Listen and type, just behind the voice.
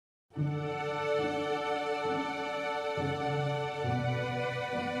You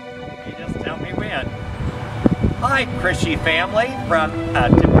just tell me when. Hi, Chrissy family from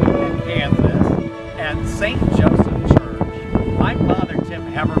Topeka, Kansas, and St. Joseph Church. I'm Father Tim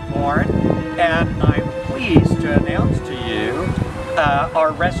Havercorn, and I'm pleased to announce to you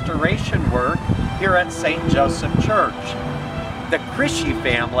our restoration work here at St. Joseph Church. The Chrissy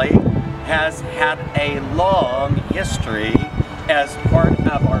family has had a long history as part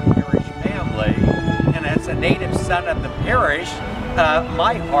of our parish family, and as a native son of the parish,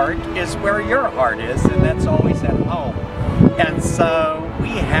 my heart is where your heart is, and that's always at home. And so we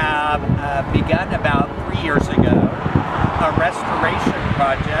have begun about 3 years ago a restoration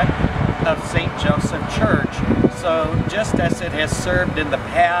project of St. Joseph Church. So just as it has served in the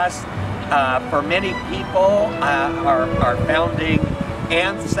past for many people, our founding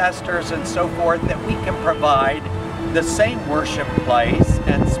ancestors and so forth, that we can provide the same worship place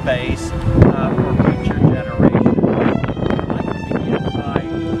and space for future generations. I'd like to begin by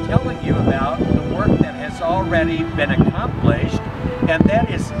telling you about the work that has already been accomplished, and that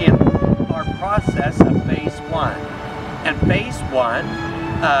is in our process of Phase 1. And Phase 1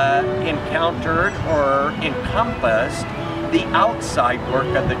 encountered or encompassed the outside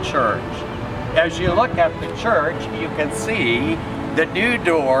work of the church. As you look at the church, you can see the new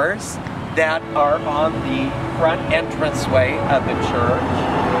doors that are on the front entranceway of the church.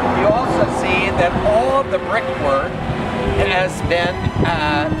 You also see that all the brickwork has been,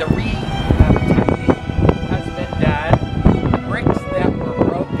 the re-technique has been done. Bricks that were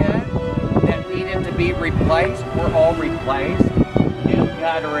broken, that needed to be replaced, were all replaced. New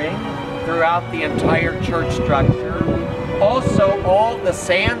guttering throughout the entire church structure. Also, all the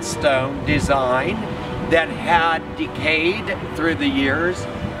sandstone design that had decayed through the years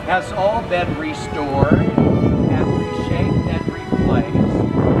has all been restored and reshaped and replaced,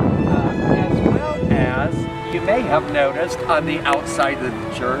 as well as you may have noticed on the outside of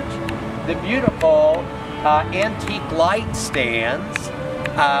the church, the beautiful antique light stands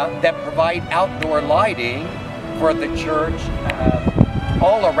that provide outdoor lighting for the church,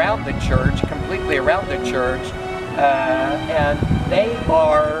 all around the church, completely around the church, and they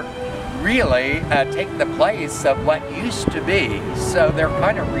are really take the place of what used to be. So they're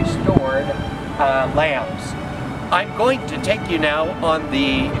kind of restored lamps. I'm going to take you now on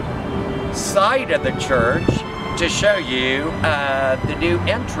the side of the church to show you the new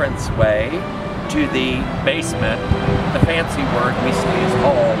entranceway to the basement. The fancy word we say is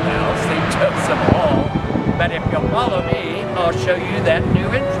hall now, St. Joseph Hall. But if you'll follow me, I'll show you that new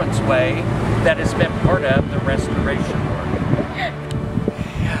entranceway that has been part of the restoration work.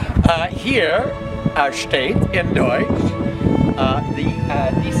 Hier steht in Deutsch,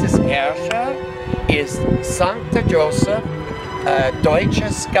 dieses Kirche ist St. Joseph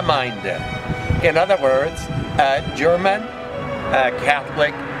Deutsches Gemeinde. In other words, German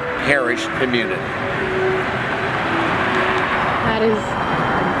Catholic Parish Community. That is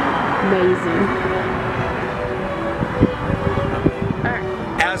amazing.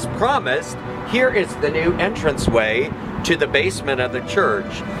 As promised, here is the new entranceway to the basement of the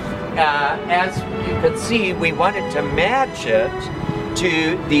church. As you can see, we wanted to match it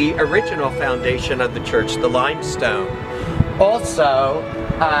to the original foundation of the church, the limestone. Also,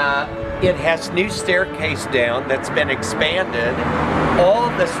 it has new staircase down that's been expanded. All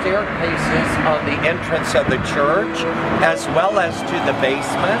the staircases on the entrance of the church, as well as to the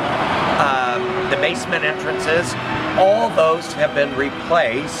basement entrances, all those have been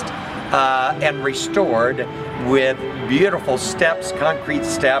replaced and restored with beautiful steps, concrete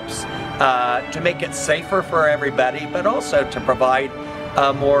steps, to make it safer for everybody, but also to provide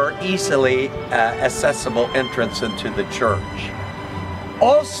a more easily accessible entrance into the church.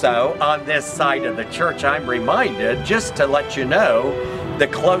 Also, on this side of the church, I'm reminded, just to let you know, the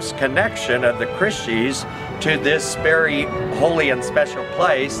close connection of the Christies to this very holy and special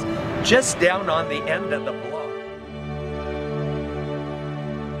place, just down on the end of the block.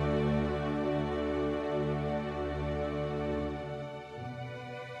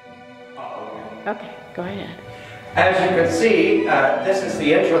 Okay, go ahead. As you can see, this is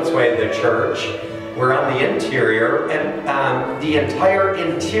the entranceway of the church. We're on the interior, and the entire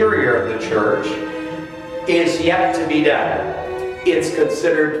interior of the church is yet to be done. It's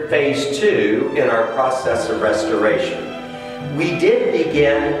considered Phase 2 in our process of restoration. We did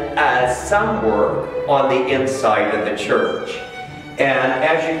begin some work on the inside of the church. And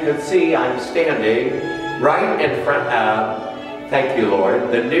as you can see, I'm standing right in front of, thank you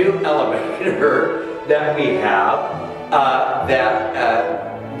Lord, the new elevator that we have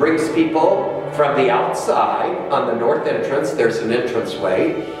that brings people from the outside on the north entrance. There's an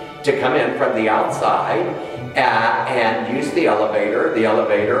entranceway to come in from the outside and use the elevator. The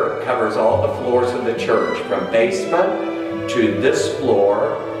elevator covers all the floors of the church, from basement to this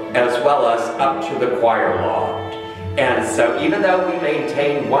floor, as well as up to the choir loft. And so even though we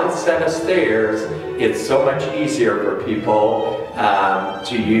maintain one set of stairs, it's so much easier for people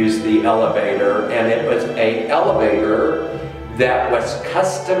to use the elevator. And it was an elevator that was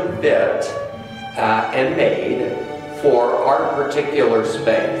custom fit and made for our particular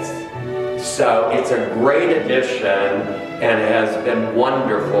space. So it's a great addition and has been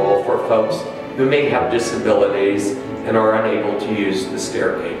wonderful for folks who may have disabilities and are unable to use the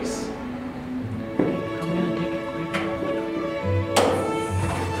staircase.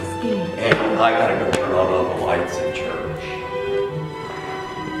 And I gotta go turn on all the lights in church,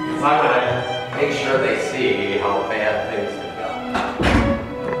 because I want to make sure they see how bad things have gotten.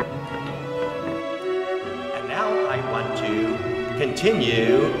 And now I want to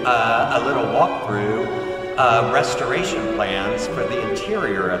continue a little walkthrough restoration plans for the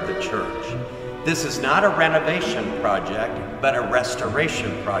interior of the church. This is not a renovation project, but a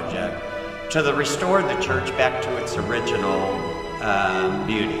restoration project to restore the church back to its original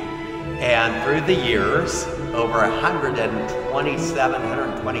beauty. And through the years, over 127,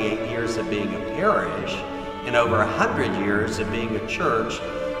 128 years of being a parish, and over 100 years of being a church,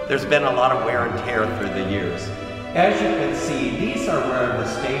 there's been a lot of wear and tear through the years. As you can see, these are where the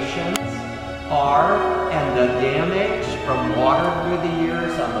stations are, and the damage from water through the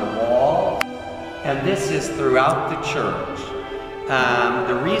years on the wall. And this is throughout the church.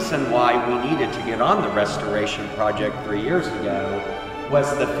 The reason why we needed to get on the restoration project 3 years ago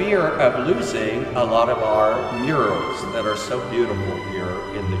was the fear of losing a lot of our murals that are so beautiful here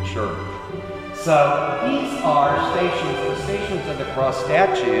in the church. So these are stations. The Stations of the Cross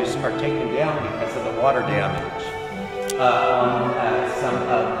statues are taken down because of the water damage on some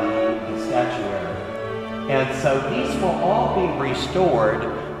of the statuary. And so these will all be restored.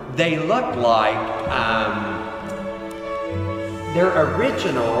 They look like they're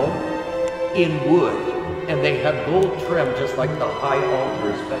original in wood. And they have gold trim just like the high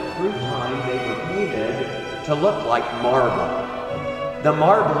altars, but through time they were painted to look like marble. The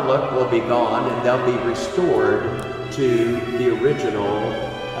marble look will be gone and they'll be restored to the original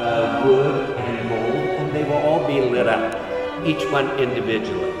wood and gold, and they will all be lit up, each one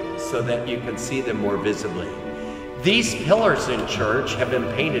individually, so that you can see them more visibly. These pillars in church have been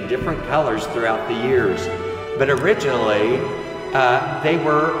painted different colors throughout the years, but originally they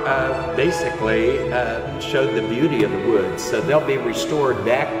were basically showed the beauty of the wood, so they'll be restored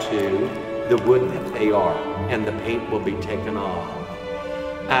back to the wood that they are, and the paint will be taken off.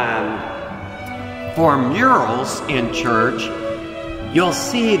 For murals in church, you'll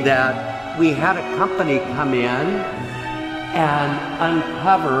see that we had a company come in and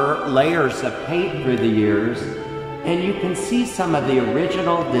uncover layers of paint through the years, and you can see some of the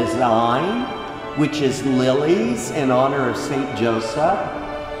original design, which is lilies in honor of St. Joseph,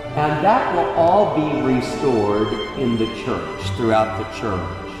 and that will all be restored in the church, throughout the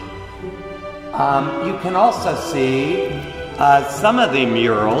church. You can also see some of the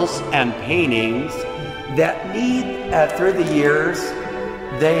murals and paintings that need, through the years,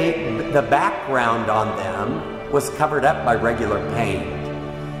 the background on them was covered up by regular paint.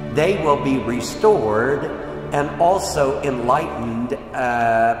 They will be restored and also enlightened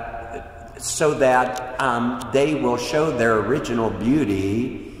so that they will show their original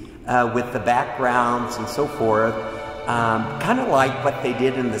beauty with the backgrounds and so forth, kind of like what they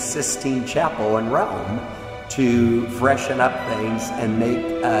did in the Sistine Chapel in Rome to freshen up things and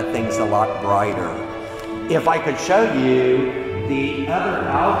make things a lot brighter. If I could show you the other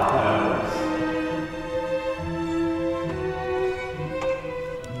alcoves.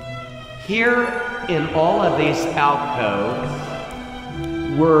 Here in all of these alcoves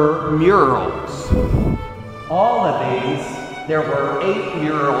were murals. All of these, there were 8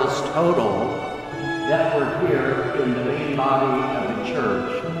 murals total that were here in the main body of the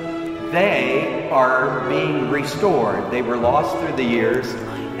church. They are being restored. They were lost through the years,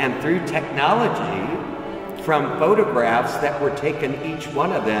 and through technology, from photographs that were taken, each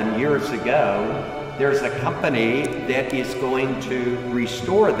one of them years ago, there's a company that is going to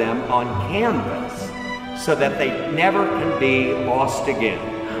restore them on canvas so that they never can be lost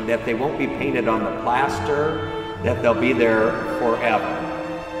again, that they won't be painted on the plaster, that they'll be there forever.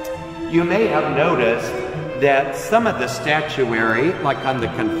 You may have noticed that some of the statuary, like on the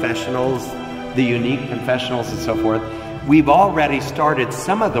confessionals, the unique confessionals and so forth, we've already started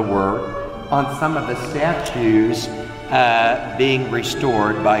some of the work on some of the statues being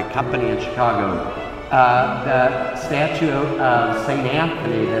restored by a company in Chicago. the statue of St.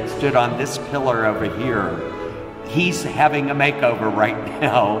 Anthony that stood on this pillar over here, he's having a makeover right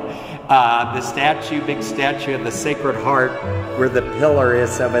now. The big statue of the Sacred Heart, where the pillar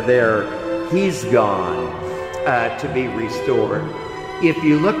is over there, he's gone to be restored. If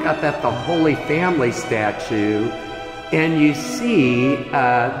you look up at the Holy Family statue and you see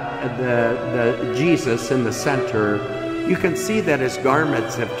the Jesus in the center, you can see that his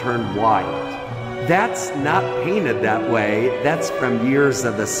garments have turned white. That's not painted that way. That's from years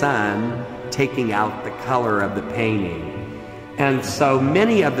of the sun taking out the color of the painting. And so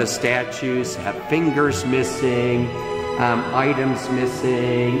many of the statues have fingers missing, items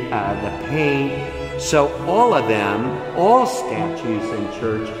missing, the paint. So all of them, all statues in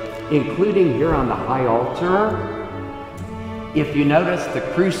church, including here on the high altar, if you notice the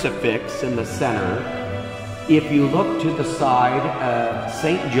crucifix in the center, if you look to the side of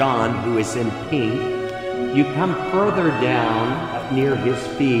St. John, who is in pink, you come further down near his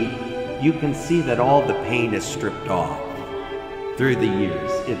feet, you can see that all the paint is stripped off through the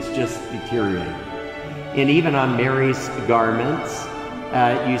years. It's just deteriorating. And even on Mary's garments,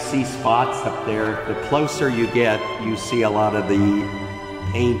 you see spots up there. The closer you get, you see a lot of the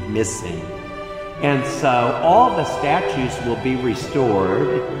paint missing. And so all the statues will be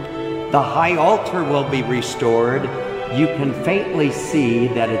restored. The high altar will be restored. You can faintly see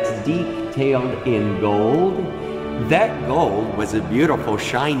that it's detailed in gold. That gold was a beautiful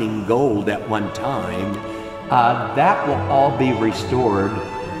shining gold at one time. That will all be restored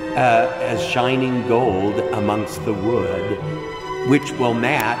as shining gold amongst the wood, which will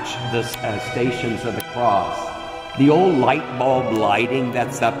match the stations of the cross. The old light bulb lighting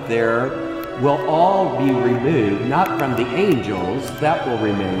that's up there will all be removed, not from the angels, that will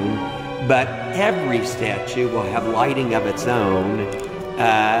remain, but every statue will have lighting of its own,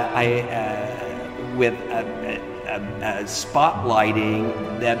 with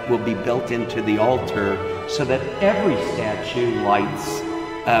spotlighting that will be built into the altar, so that every statue lights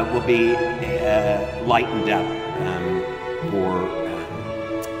will be lightened up for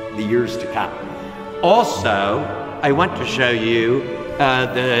the years to come. Also, I want to show you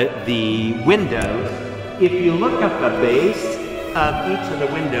the windows. If you look at the base of each of the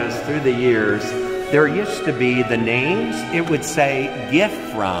windows through the years, there used to be the names. It would say gift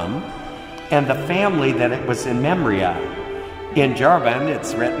from, and the family that it was in memory of. In German,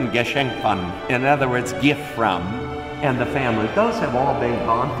 it's written Geschenk von, in other words, gift from, and the family. Those have all been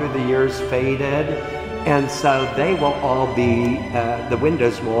gone through the years, faded, and so they will all be, the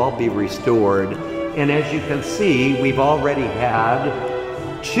windows will all be restored. And as you can see, we've already had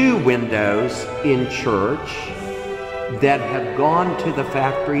 2 windows in church that have gone to the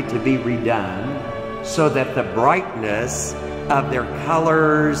factory to be redone, so that the brightness of their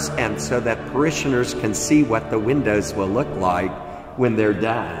colors and so that parishioners can see what the windows will look like when they're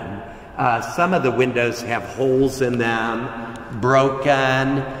done. Some of the windows have holes in them,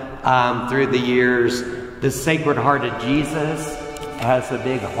 broken through the years. The Sacred Heart of Jesus has a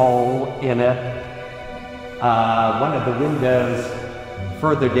big hole in it. One of the windows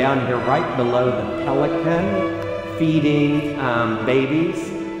further down here, right below the pelican feeding babies,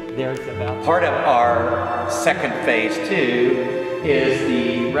 there's about... Part of our second phase too is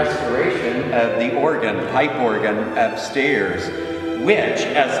the restoration of the organ, pipe organ upstairs, which,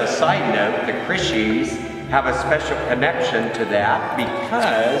 as a side note, the Krishis have a special connection to that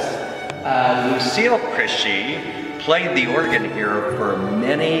because Lucille Krishi played the organ here for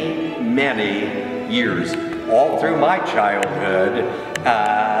many, many years, all through my childhood,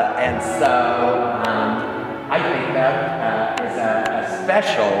 and so I think that is a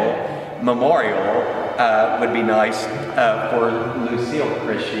special memorial would be nice for Lucille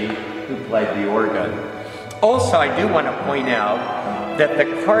Krishi, who played the organ. Also, I do want to point out that the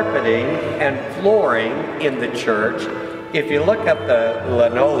carpeting and flooring in the church, if you look at the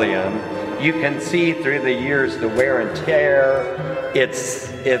linoleum, you can see through the years the wear and tear,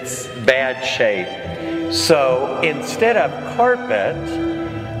 it's bad shape. So instead of carpet,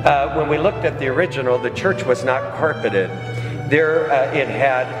 when we looked at the original, the church was not carpeted. There it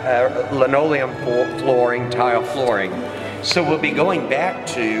had linoleum flooring, tile flooring. So we'll be going back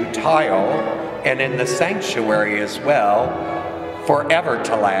to tile, and in the sanctuary as well, forever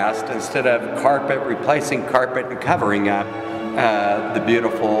to last, instead of carpet, replacing carpet and covering up the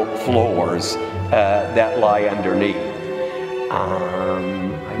beautiful floors that lie underneath.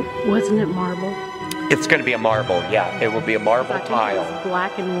 Wasn't it marble? It's going to be a marble, yeah. It will be a marble tile. It was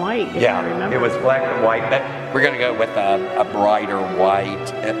black and white, if yeah, I remember. It was black and white, but we're going to go with a brighter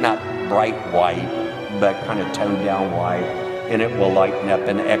white, not bright white, but kind of toned down white. and it will lighten up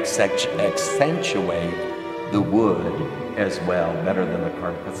and accentuate the wood as well, better than the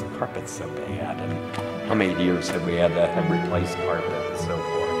carpet, because the carpet's so bad. And how many years have we had to have replaced carpet and so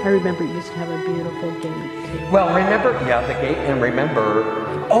forth? I remember it used to have a beautiful gate too. Well, remember, yeah, the gate, and remember,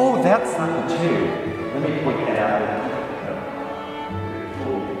 oh, that's something too. Let me point that out.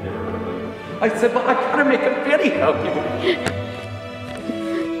 I said, well, I gotta make a video.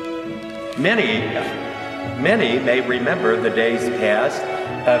 Many may remember the days past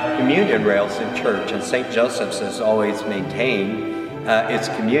of communion rails in church, and St. Joseph's has always maintained its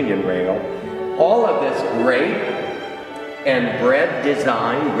communion rail. All of this grape and bread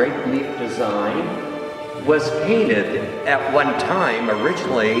design, grape leaf design, was painted at one time.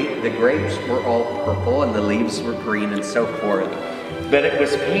 Originally, the grapes were all purple and the leaves were green and so forth, but it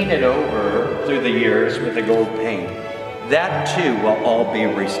was painted over through the years with a gold paint. That too will all be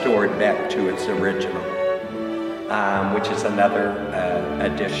restored back to its original, which is another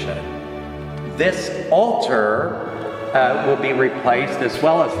addition. This altar will be replaced, as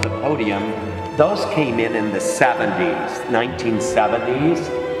well as the podium. Those came in the 70s, 1970s.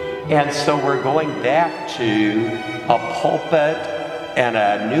 And so we're going back to a pulpit and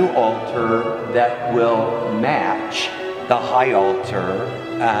a new altar that will match the high altar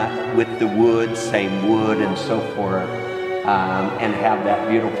with the wood, same wood and so forth, and have that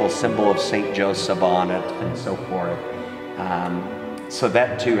beautiful symbol of St. Joseph on it and so forth. So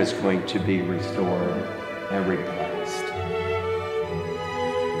that too is going to be restored and replaced.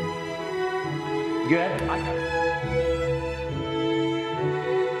 Good?